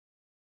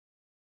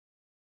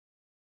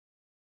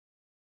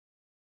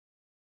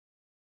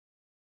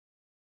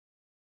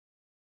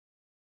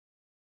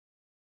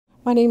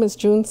My name is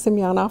June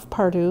Simeonoff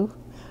Pardue.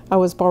 I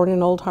was born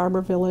in Old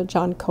Harbor Village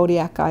on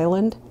Kodiak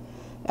Island.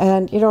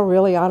 And, you know,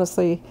 really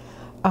honestly,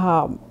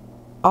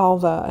 all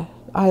the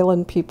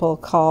island people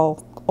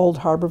call Old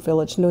Harbor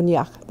Village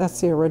Nuunam. That's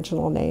the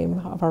original name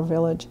of our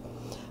village.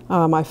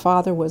 My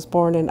father was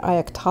born in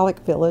Ayaktolik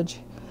Village,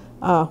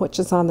 which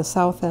is on the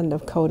south end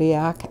of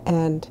Kodiak,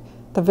 and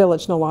the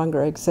village no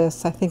longer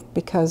exists. I think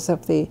because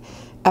of the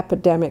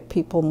epidemic,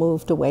 people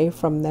moved away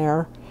from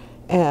there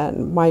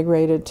and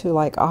migrated to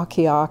like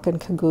Akiak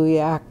and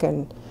Kaguyak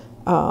and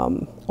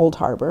Old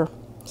Harbor.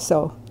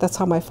 So that's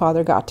how my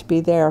father got to be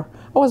there.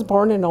 I was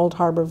born in Old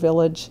Harbor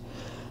Village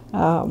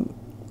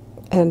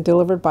and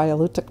delivered by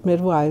Alutiiq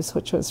midwives,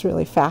 which was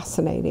really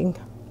fascinating.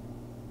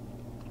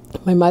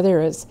 My mother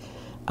is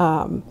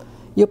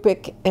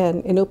Yupik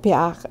and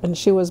Inupiaq, and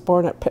she was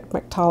born at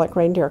Pitmactolic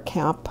Reindeer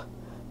Camp.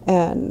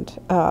 And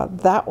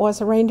that was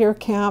a reindeer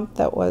camp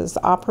that was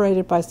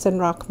operated by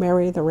Sinrock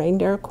Mary, the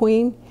reindeer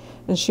queen.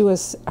 And she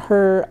was,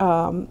 her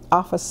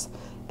office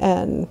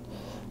and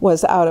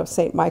was out of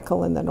St.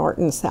 Michael in the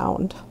Norton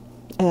Sound.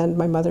 And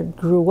my mother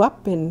grew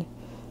up in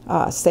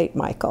St.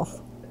 Michael.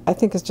 I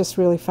think it's just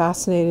really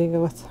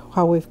fascinating with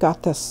how we've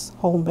got this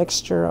whole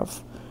mixture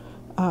of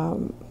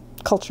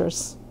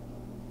cultures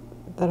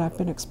that I've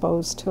been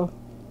exposed to.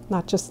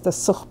 Not just the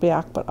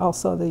Sugpiaq, but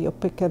also the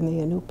Yupik and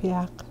the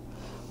Inupiaq.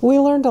 We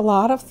learned a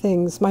lot of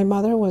things. My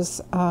mother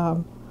was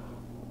an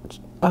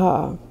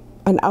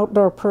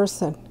outdoor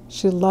person.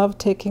 She loved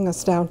taking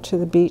us down to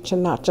the beach,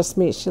 and not just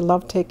me. She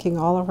loved taking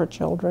all of her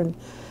children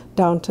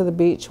down to the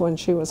beach when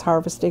she was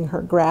harvesting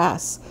her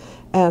grass.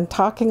 And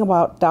talking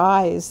about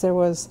dyes, there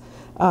was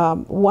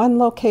one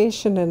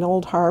location in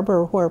Old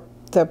Harbor where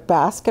the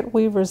basket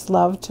weavers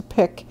loved to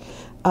pick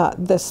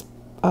this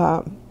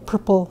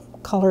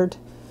purple-colored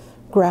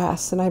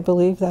grass, and I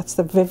believe that's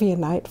the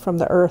Vivianite from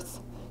the earth,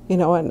 you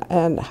know,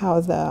 and how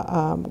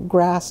the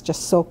grass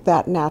just soaked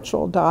that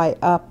natural dye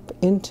up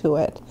into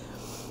it.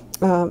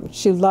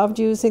 She loved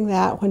using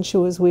that when she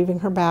was weaving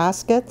her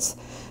baskets.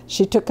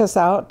 She took us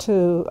out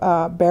to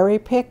berry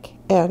pick,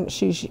 and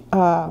she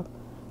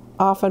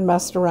often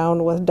messed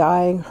around with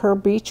dyeing her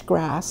beach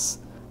grass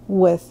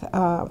with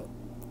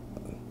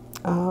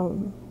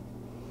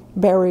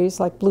berries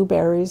like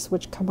blueberries,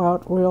 which come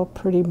out real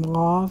pretty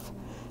mauve.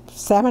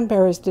 Salmon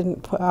berries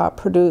didn't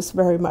produce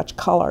very much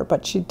color,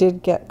 but she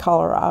did get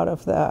color out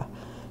of the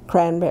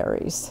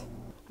cranberries.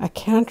 I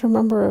can't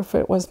remember if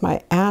it was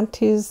my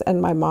aunties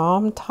and my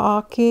mom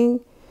talking,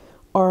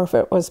 or if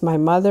it was my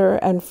mother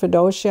and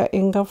Fedosia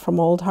Inga from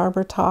Old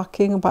Harbor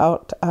talking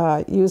about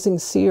using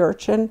sea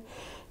urchin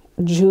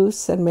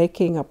juice and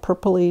making a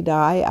purpley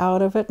dye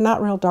out of it.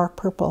 Not real dark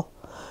purple.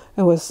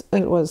 It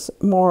was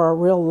more a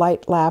real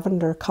light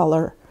lavender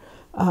color.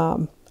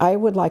 I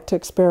would like to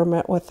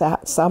experiment with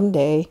that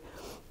someday.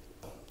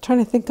 I'm trying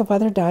to think of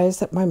other dyes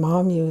that my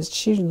mom used.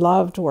 She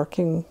loved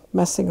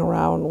messing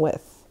around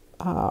with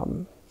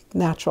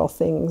natural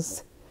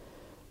things.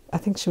 I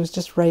think she was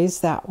just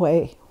raised that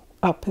way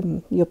up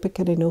in Yupik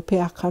and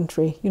Inupiaq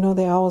country. You know,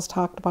 they always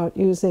talked about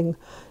using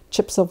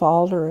chips of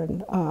alder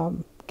and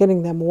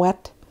getting them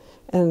wet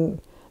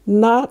and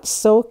not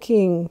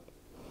soaking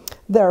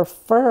their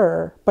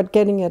fur, but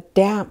getting it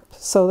damp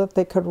so that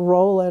they could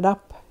roll it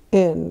up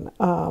in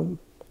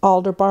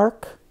alder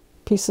bark,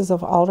 pieces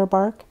of alder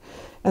bark,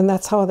 and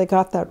that's how they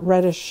got that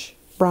reddish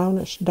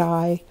brownish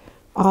dye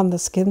on the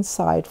skin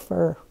side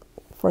for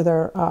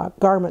their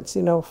garments,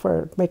 you know,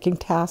 for making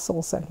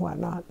tassels and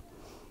whatnot.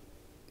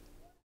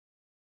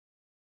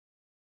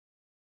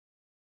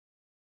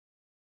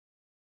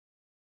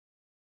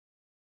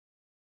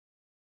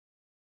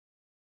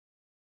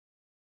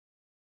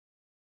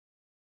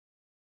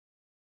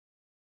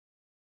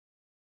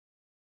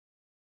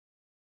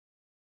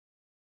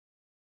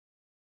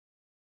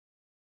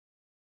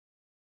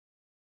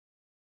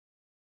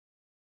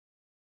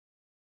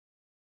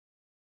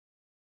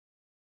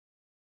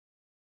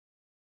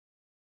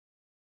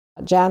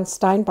 Jan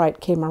Steinbright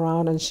came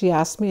around and she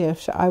asked me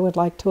if I would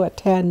like to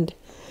attend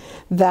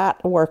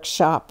that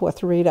workshop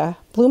with Rita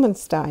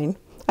Blumenstein.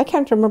 I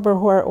can't remember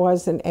where it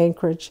was in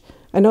Anchorage.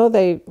 I know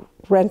they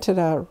rented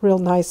a real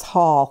nice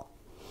hall.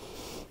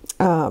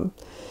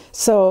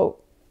 So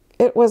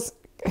it was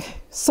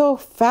so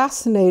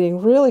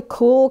fascinating, really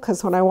cool,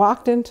 because when I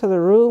walked into the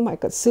room, I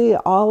could see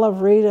all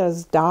of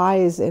Rita's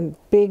dyes in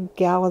big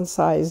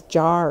gallon-sized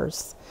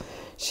jars.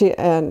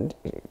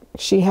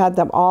 She had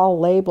them all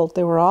labeled.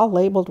 They were all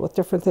labeled with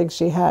different things.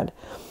 She had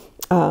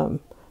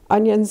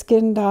onion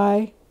skin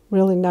dye,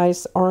 really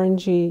nice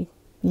orangey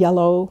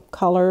yellow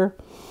color.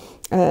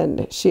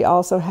 And she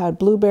also had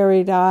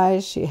blueberry dye.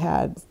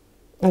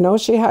 I know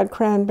she had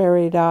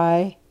cranberry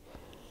dye.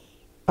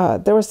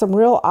 There were some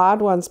real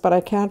odd ones, but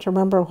I can't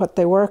remember what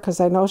they were because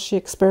I know she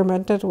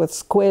experimented with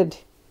squid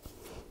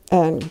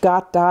and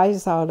got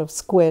dyes out of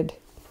squid.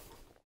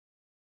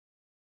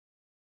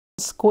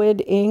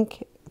 Squid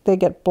ink, they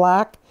get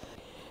black.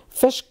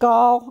 Fish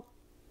gall,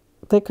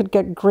 they could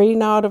get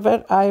green out of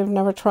it. I've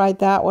never tried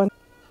that one.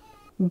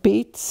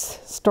 beets,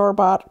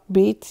 store-bought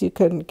beets. You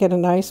can get a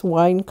nice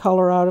wine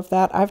color out of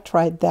that. I've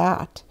tried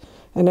that,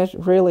 and it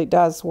really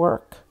does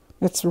work.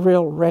 It's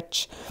real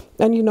rich.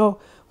 And you know,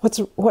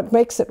 what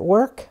makes it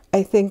work,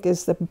 I think,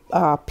 is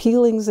the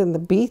peelings in the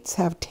beets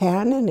have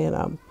tannin in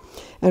them.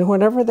 And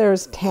whenever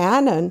there's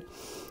tannin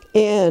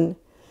in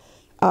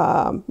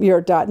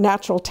your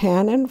natural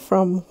tannin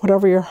from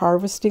whatever you're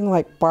harvesting,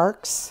 like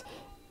barks,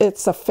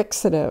 it's a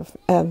fixative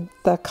and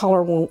the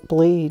color won't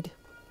bleed.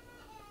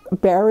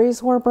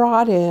 Berries were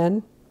brought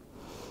in,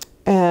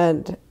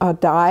 and a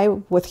dye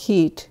with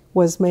heat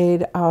was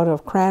made out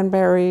of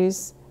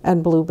cranberries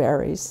and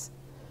blueberries.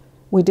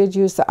 We did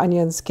use the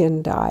onion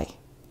skin dye.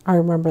 I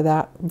remember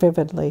that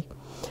vividly.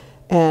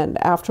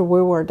 And after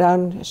we were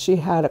done, she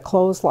had a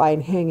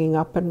clothesline hanging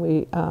up, and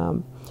we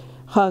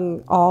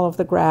hung all of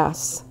the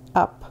grass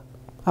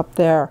up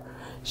there.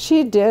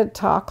 She did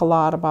talk a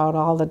lot about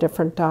all the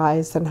different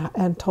dyes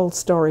and told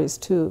stories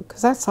too,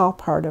 because that's all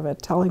part of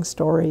it, telling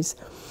stories.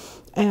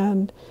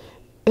 And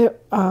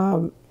it,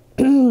 I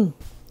know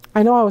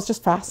I was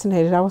just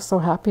fascinated. I was so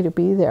happy to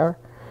be there.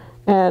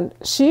 And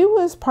she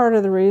was part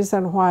of the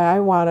reason why I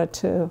wanted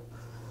to,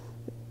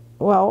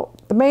 well,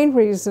 the main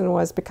reason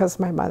was because of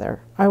my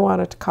mother. I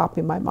wanted to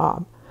copy my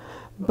mom.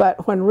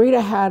 But when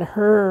Rita had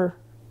her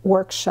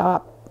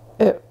workshop,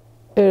 it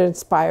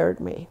inspired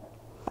me.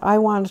 I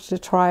wanted to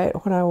try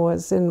it when I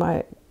was in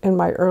my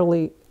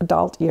early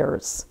adult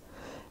years.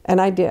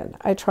 And I did.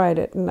 I tried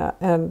it,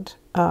 and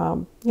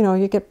you know,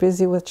 you get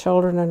busy with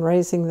children and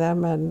raising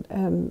them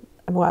and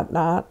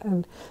whatnot,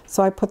 and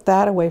so I put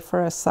that away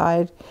for a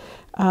side.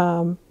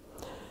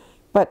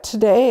 But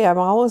today I'm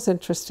always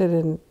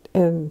interested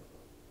in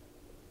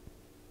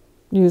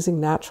using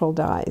natural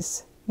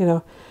dyes. You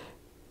know,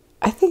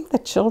 I think the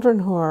children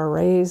who are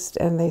raised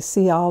and they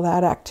see all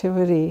that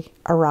activity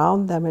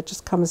around them, it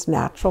just comes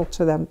natural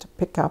to them to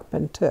pick up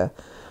and to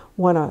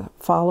want to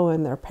follow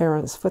in their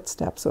parents'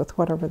 footsteps with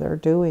whatever they're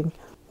doing.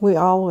 We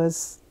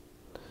always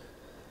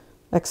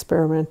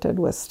experimented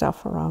with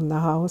stuff around the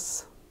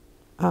house.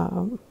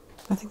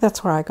 I think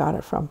that's where I got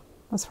it from.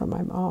 That's from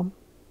my mom.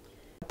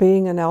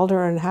 Being an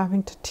elder and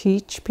having to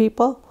teach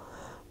people,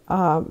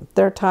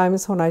 there are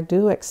times when I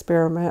do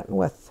experiment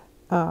with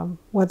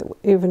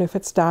even if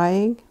it's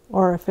dyeing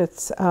or if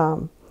it's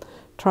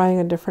trying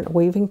a different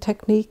weaving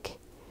technique,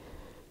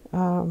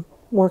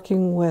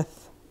 working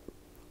with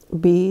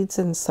beads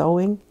and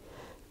sewing.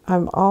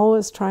 I'm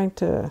always trying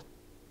to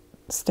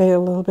stay a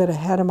little bit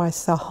ahead of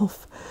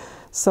myself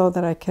so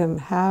that I can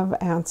have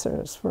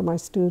answers for my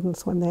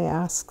students when they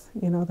ask,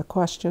 you know, the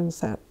questions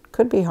that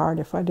could be hard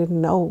if I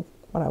didn't know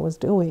what I was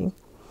doing.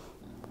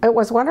 It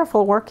was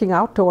wonderful working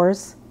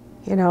outdoors,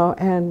 you know,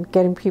 and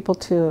getting people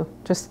to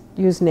just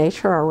use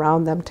nature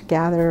around them to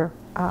gather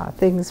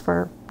things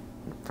for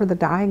the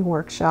dyeing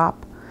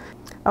workshop.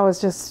 I was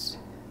just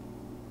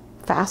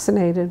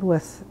fascinated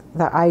with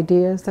the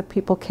ideas that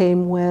people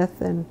came with,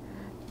 and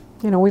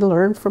you know, we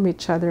learn from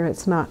each other.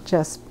 It's not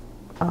just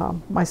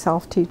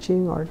myself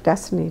teaching or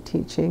Destinee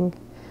teaching.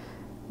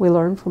 We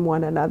learn from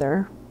one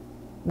another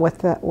with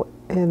that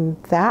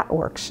in that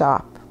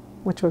workshop,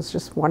 which was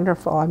just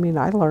wonderful. I mean,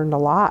 I learned a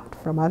lot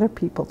from other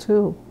people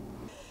too.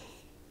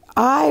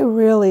 I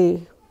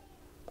really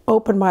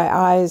opened my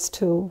eyes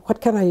to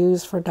what can I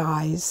use for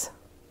dyes,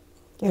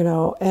 you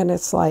know, and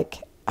it's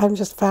like I'm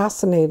just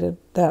fascinated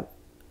that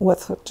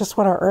with just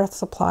what our earth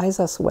supplies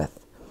us with.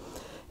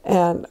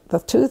 And the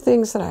two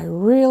things that I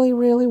really,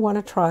 really want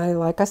to try,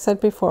 like I said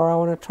before, I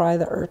want to try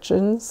the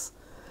urchins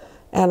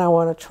and I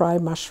want to try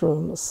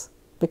mushrooms,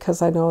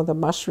 because I know the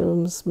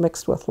mushrooms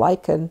mixed with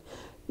lichen,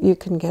 you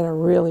can get a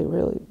really,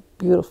 really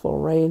beautiful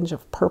range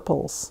of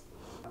purples.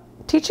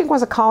 Teaching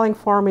was a calling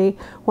for me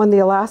when the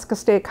Alaska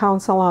State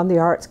Council on the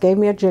Arts gave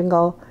me a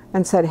jingle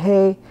and said,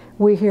 hey,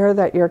 we hear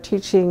that you're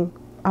teaching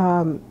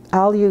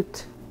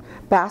Aleut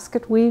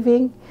basket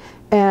weaving.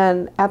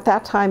 And at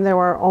that time, there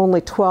were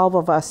only 12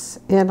 of us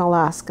in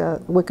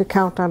Alaska. We could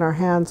count on our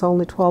hands,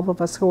 only 12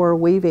 of us who were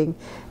weaving.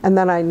 And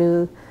then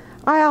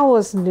I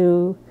always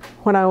knew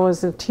when I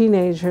was a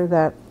teenager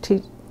that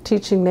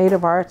teaching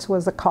Native arts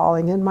was a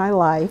calling in my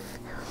life.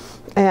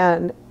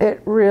 And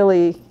it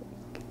really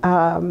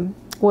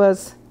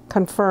was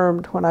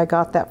confirmed when I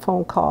got that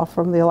phone call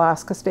from the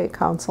Alaska State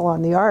Council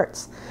on the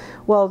Arts.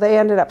 Well, they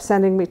ended up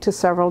sending me to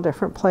several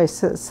different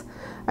places.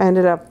 I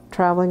ended up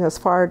traveling as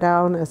far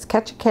down as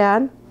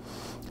Ketchikan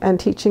and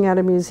teaching at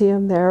a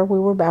museum there. We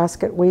were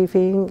basket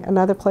weaving.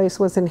 Another place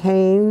was in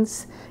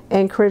Haines,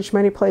 Anchorage,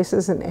 many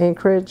places in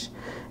Anchorage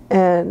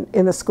and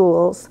in the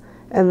schools.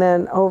 And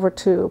then over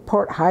to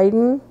Port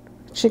Haydn,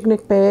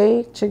 Chignik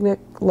Bay, Chignik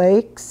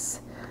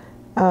Lakes.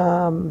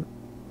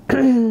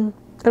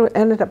 It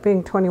ended up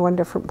being 21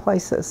 different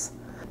places.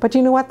 But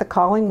you know what? The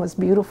calling was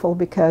beautiful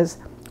because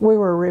we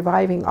were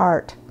reviving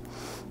art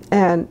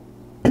and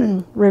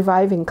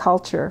reviving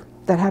culture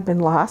that had been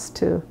lost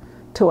to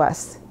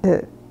us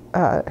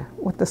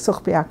with the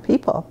Sugpiaq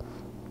people.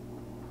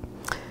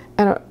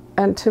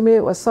 And to me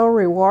it was so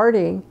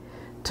rewarding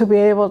to be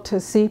able to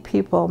see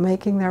people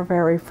making their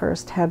very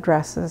first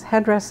headdresses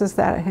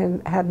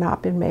that had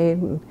not been made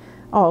in,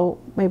 oh,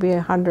 maybe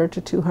 100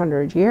 to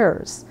 200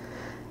 years.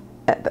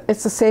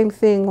 It's the same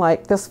thing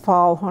like this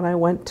fall when I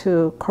went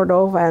to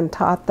Cordova and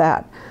taught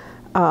that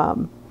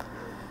bear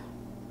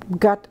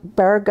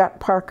gut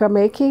parka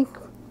making.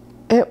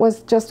 It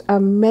was just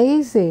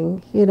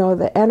amazing, you know,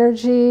 the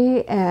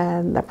energy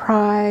and the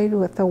pride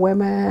with the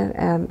women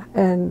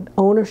and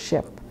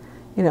ownership.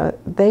 You know,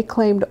 they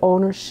claimed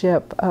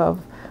ownership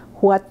of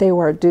what they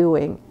were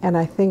doing. And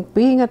I think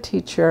being a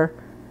teacher,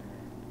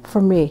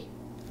 for me,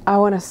 I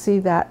want to see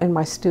that in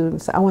my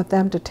students. I want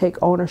them to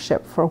take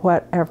ownership for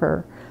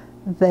whatever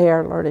they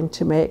are learning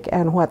to make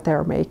and what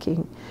they're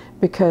making,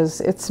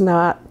 because it's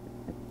not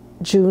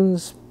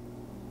June's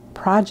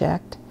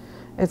project.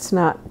 It's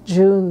not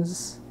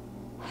June's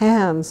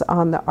hands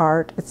on the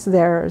art, it's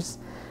theirs.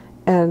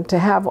 And to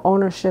have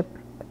ownership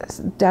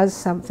does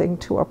something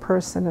to a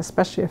person,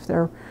 especially if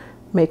they're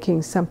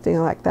making something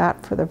like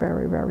that for the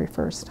very, very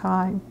first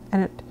time.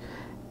 And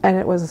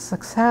it was a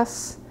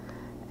success,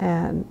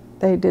 and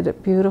they did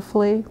it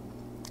beautifully.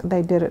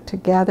 They did it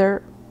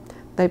together.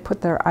 They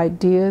put their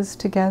ideas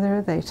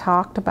together. They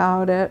talked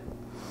about it.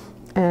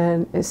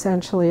 And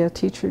essentially a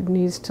teacher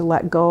needs to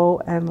let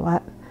go and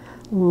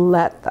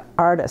let the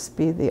artist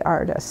be the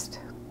artist.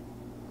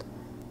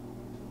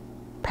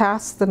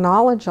 Pass the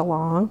knowledge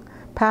along,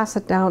 pass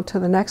it down to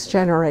the next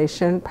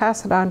generation,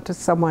 pass it on to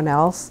someone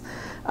else.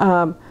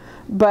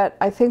 But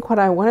I think what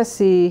I want to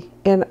see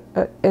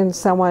in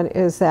someone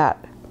is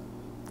that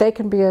they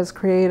can be as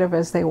creative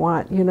as they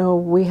want. You know,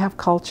 we have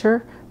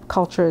culture.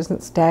 Culture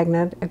isn't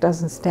stagnant. It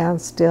doesn't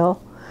stand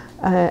still,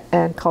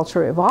 and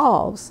culture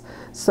evolves.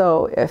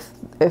 So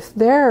if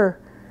they're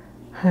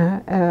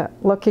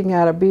looking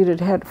at a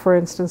beaded head, for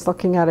instance,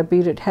 looking at a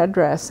beaded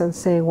headdress and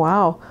saying,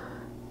 "Wow,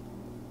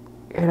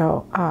 you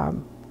know,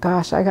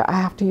 gosh, I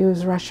have to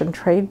use Russian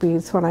trade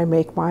beads when I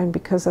make mine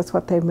because that's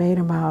what they made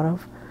them out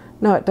of."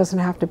 No, it doesn't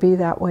have to be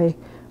that way.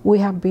 We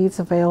have beads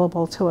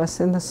available to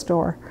us in the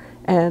store,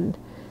 and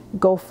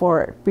go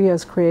for it. Be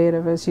as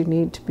creative as you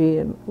need to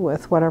be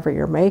with whatever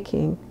you're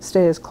making.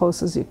 Stay as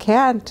close as you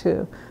can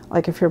to,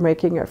 like if you're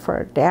making it for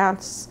a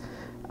dance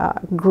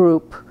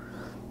group,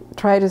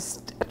 try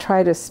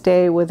to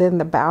stay within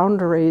the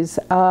boundaries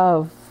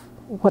of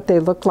what they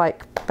looked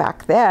like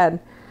back then.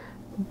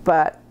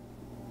 But,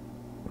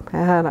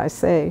 man, I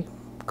say,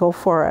 go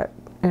for it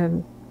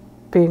and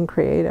being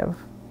creative.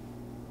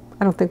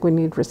 I don't think we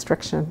need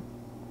restriction.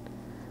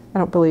 I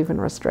don't believe in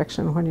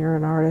restriction when you're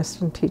an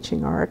artist and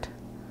teaching art.